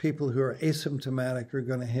 most people who are asymptomatic are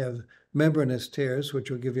going to have membranous tears, which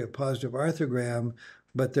will give you a positive arthrogram,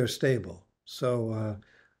 but they're stable. So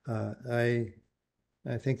I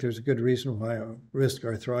think there's a good reason why wrist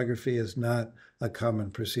arthrography is not a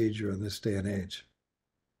common procedure in this day and age.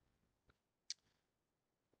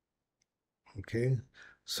 Okay,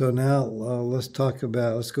 so now let's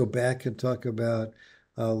go back and talk about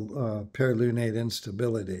perilunate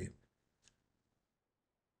instability.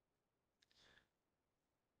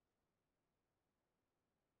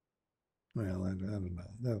 Well, I don't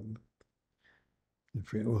know.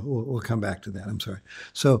 We'll come back to that. I'm sorry.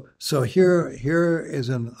 So here is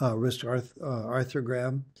an wrist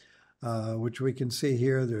arthrogram, which we can see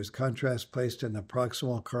here. There's contrast placed in the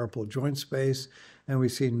proximal carpal joint space, and we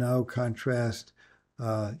see no contrast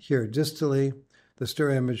here distally. The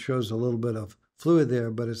stir image shows a little bit of fluid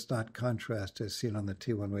there, but it's not contrast as seen on the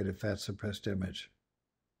T1 weighted fat suppressed image.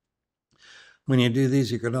 When you do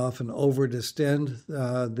these, you can often over-distend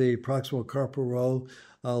the proximal carpal row,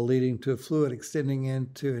 leading to fluid extending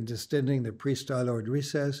into and distending the pre-styloid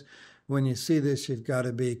recess. When you see this, you've got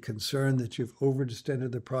to be concerned that you've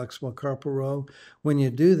over-distended the proximal carpal row. When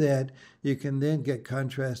you do that, you can then get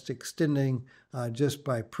contrast extending just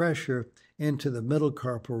by pressure into the middle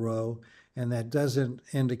carpal row, and that doesn't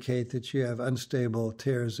indicate that you have unstable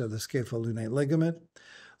tears of the scapholunate ligament.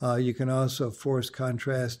 You can also force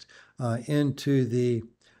contrast into the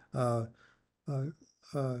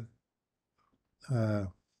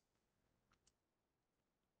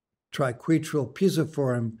triquetral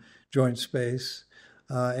pisiform joint space,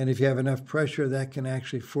 and if you have enough pressure, that can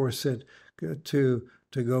actually force it to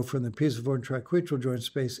go from the pisiform triquetral joint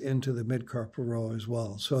space into the midcarpal row as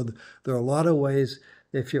well. So there are a lot of ways,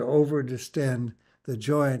 if you over-distend the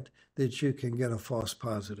joint, that you can get a false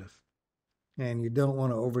positive. And you don't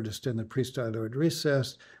want to over-distend the pre-styloid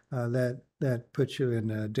recess. That puts you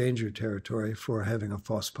in danger territory for having a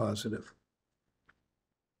false positive.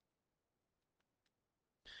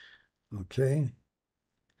 Okay.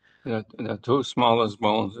 The two smallest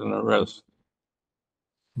bones in the wrist.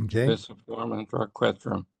 Okay. Pisiform and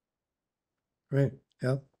triquetrum. Right.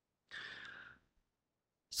 Yep.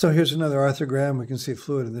 So here's another arthrogram. We can see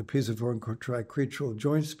fluid in the pisiform triquetral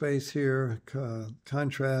joint space here.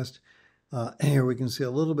 Contrast. Here we can see a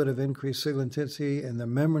little bit of increased signal intensity in the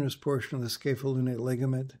membranous portion of the scapholunate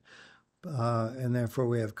ligament, and therefore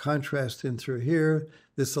we have contrast in through here.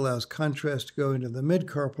 This allows contrast to go into the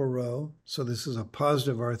midcarpal row, so this is a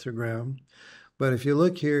positive arthrogram. But if you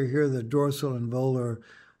look here are the dorsal and volar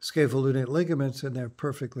scapholunate ligaments, and they're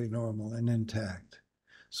perfectly normal and intact.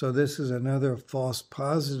 So this is another false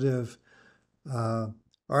positive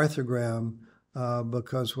arthrogram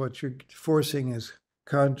because what you're forcing is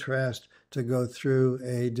contrast to go through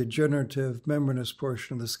a degenerative membranous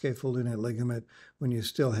portion of the scapholunate ligament when you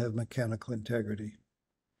still have mechanical integrity.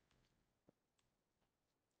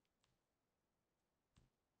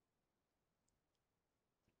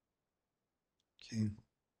 Okay.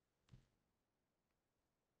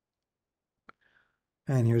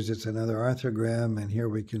 And here's just another arthrogram, and here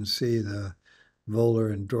we can see the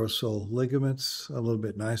volar and dorsal ligaments, a little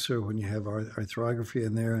bit nicer when you have arthrography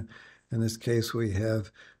in there. In this case, we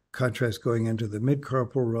have contrast going into the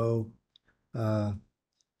midcarpal row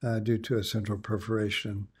due to a central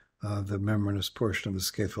perforation of the membranous portion of the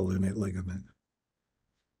scapholunate ligament.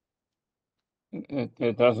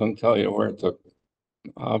 It doesn't tell you where to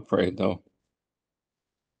operate, though.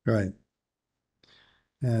 Right.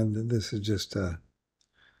 And this is just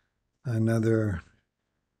another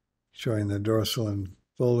showing the dorsal and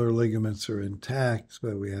volar ligaments are intact,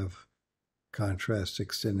 but we have contrast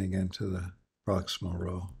extending into the proximal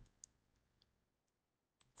row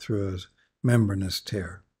through a membranous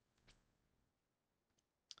tear.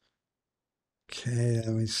 Okay,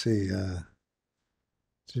 let me see.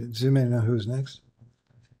 Does anybody know who's next?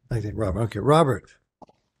 I think Robert. Okay, Robert.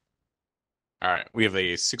 All right, we have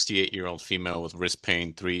a 68-year-old female with wrist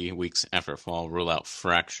pain 3 weeks after fall. Rule out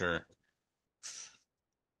fracture.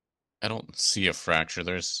 I don't see a fracture.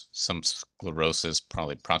 There's some sclerosis,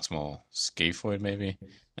 probably proximal scaphoid maybe.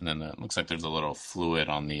 And then it looks like there's a little fluid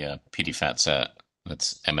on the PD fat set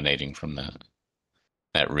that's emanating from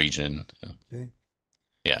that region. Okay.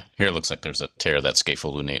 Yeah, here it looks like there's a tear of that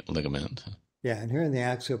scapholunate ligament. Yeah, and here in the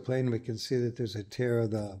axial plane, we can see that there's a tear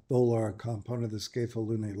of the volar component of the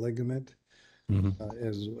scapholunate ligament,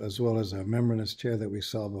 as well as a membranous tear that we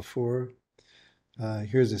saw before.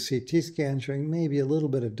 Here's a CT scan showing maybe a little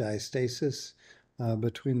bit of diastasis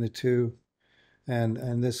between the two,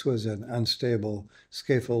 and this was an unstable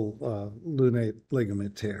scapholunate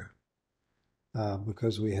ligament tear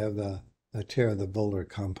because we have a tear of the volar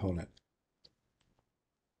component.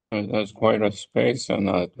 There's quite a space in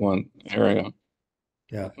that one area.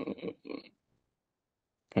 Yeah.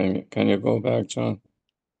 Can you go back, John?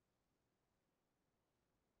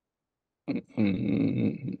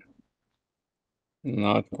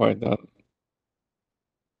 Not quite that.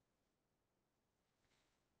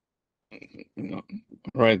 No.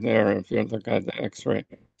 Right there, if you look at the X-ray,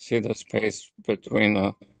 see the space between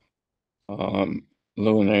the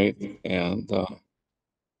lunate and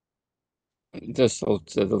distal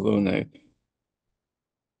to the lunate.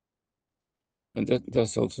 And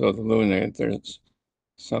distal to the lunate, there's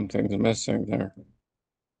something's missing there.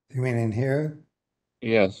 You mean in here?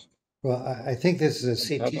 Yes. Well, I think this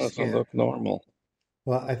is a That CT doesn't scan. look normal.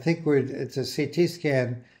 Well, I think it's a CT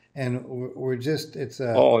scan, and we're just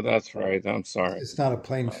Oh, that's right. I'm sorry. it's not a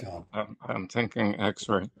plain film. I'm thinking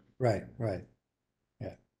X-ray. Right, right.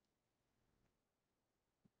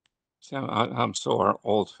 See, I'm so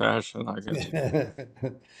old-fashioned, I guess.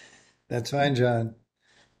 That's fine, John.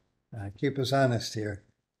 Keep us honest here.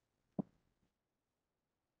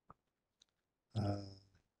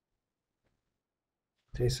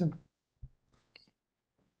 Jason?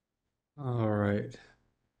 All right.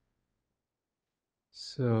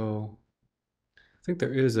 So I think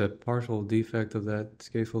there is a partial defect of that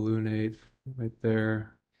scapholunate right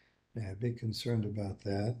there. Yeah, be concerned about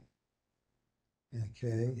that.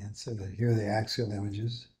 Okay, and so here are the axial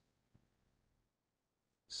images.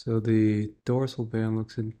 So the dorsal band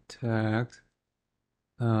looks intact.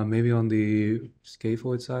 Maybe on the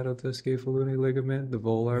scaphoid side of the scapholunate ligament, the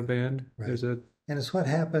volar band, Right. there's a And it's what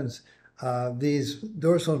happens, these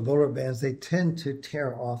dorsal and volar bands, they tend to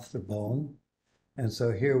tear off the bone. And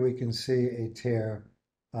so here we can see a tear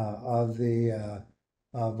of the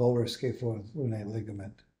volar scapholunate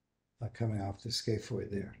ligament coming off the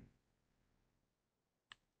scaphoid there.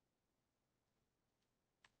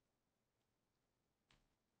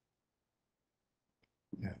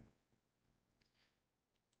 Yeah.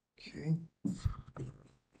 Okay.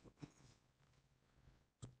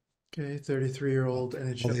 Okay, 33-year-old All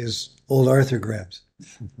NHS. these old arthrograms,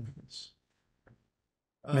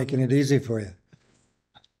 making it easy for you.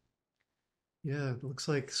 Yeah, it looks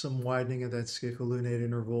like some widening of that scapholunate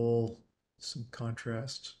interval, some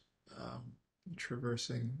contrast,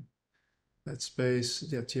 traversing that space.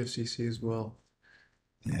 Yeah, TFCC as well.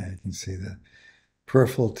 Yeah, you can see the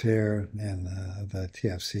peripheral tear and the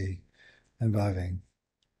TFC involving.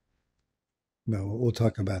 No, we'll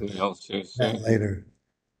talk about The LCC. that later.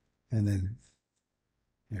 And then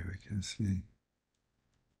here we can see.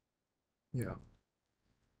 Yeah.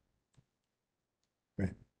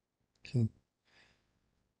 Right. Okay.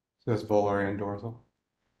 So that's volar and dorsal.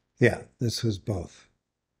 Yeah, this was both.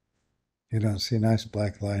 You don't see nice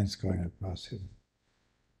black lines going across here.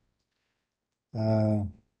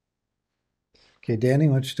 Okay, Danny,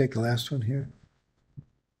 why don't you take the last one here?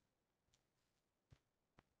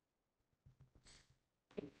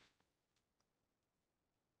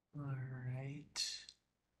 All right.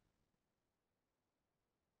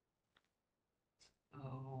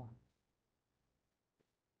 Oh.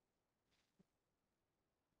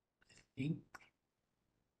 ink.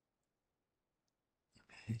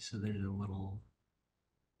 Okay, so there's a little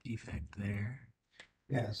defect there.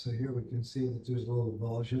 Yeah, so here we can see that there's a little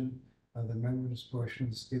avulsion of the membranous portion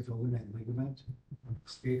of the scapholunate ligament.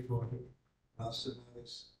 Scaphoid. Also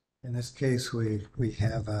notice in this case we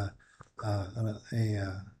have a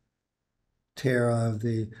tear of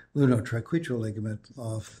the lunotriquetral ligament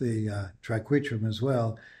off the triquetrum as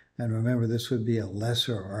well. And remember, this would be a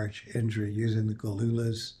lesser arch injury using the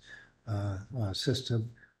Galula's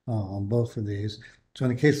system on both of these. So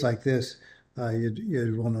in a case like this,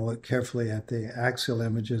 you'd want to look carefully at the axial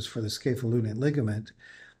images for the scapholunate ligament.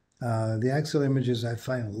 The axial images I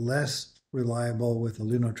find less reliable with the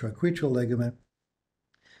lunotriquetral ligament.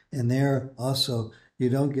 And there also, you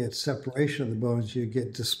don't get separation of the bones, you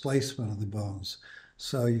get displacement of the bones.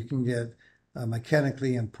 So you can get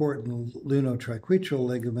mechanically important lunotriquetral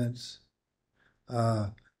ligaments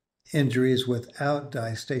injuries without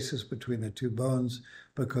diastasis between the two bones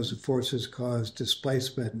because the forces cause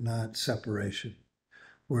displacement, not separation.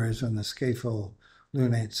 Whereas on the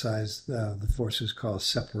scapholunate side, the forces cause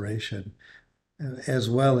separation as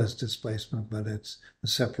well as displacement, but the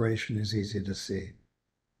separation is easy to see.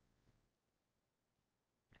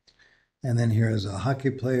 And then here is a hockey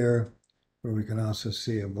player where we can also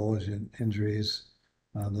see avulsion injuries,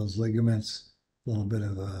 those ligaments, a little bit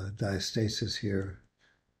of a diastasis here,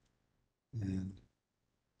 and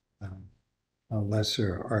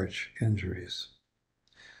lesser arch injuries.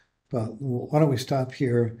 But why don't we stop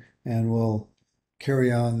here and we'll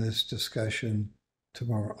carry on this discussion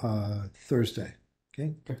tomorrow, Thursday.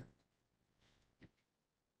 Okay?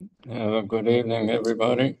 Have a good evening,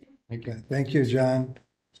 everybody. Okay. Thank you, John.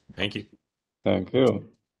 Thank you. Thank you.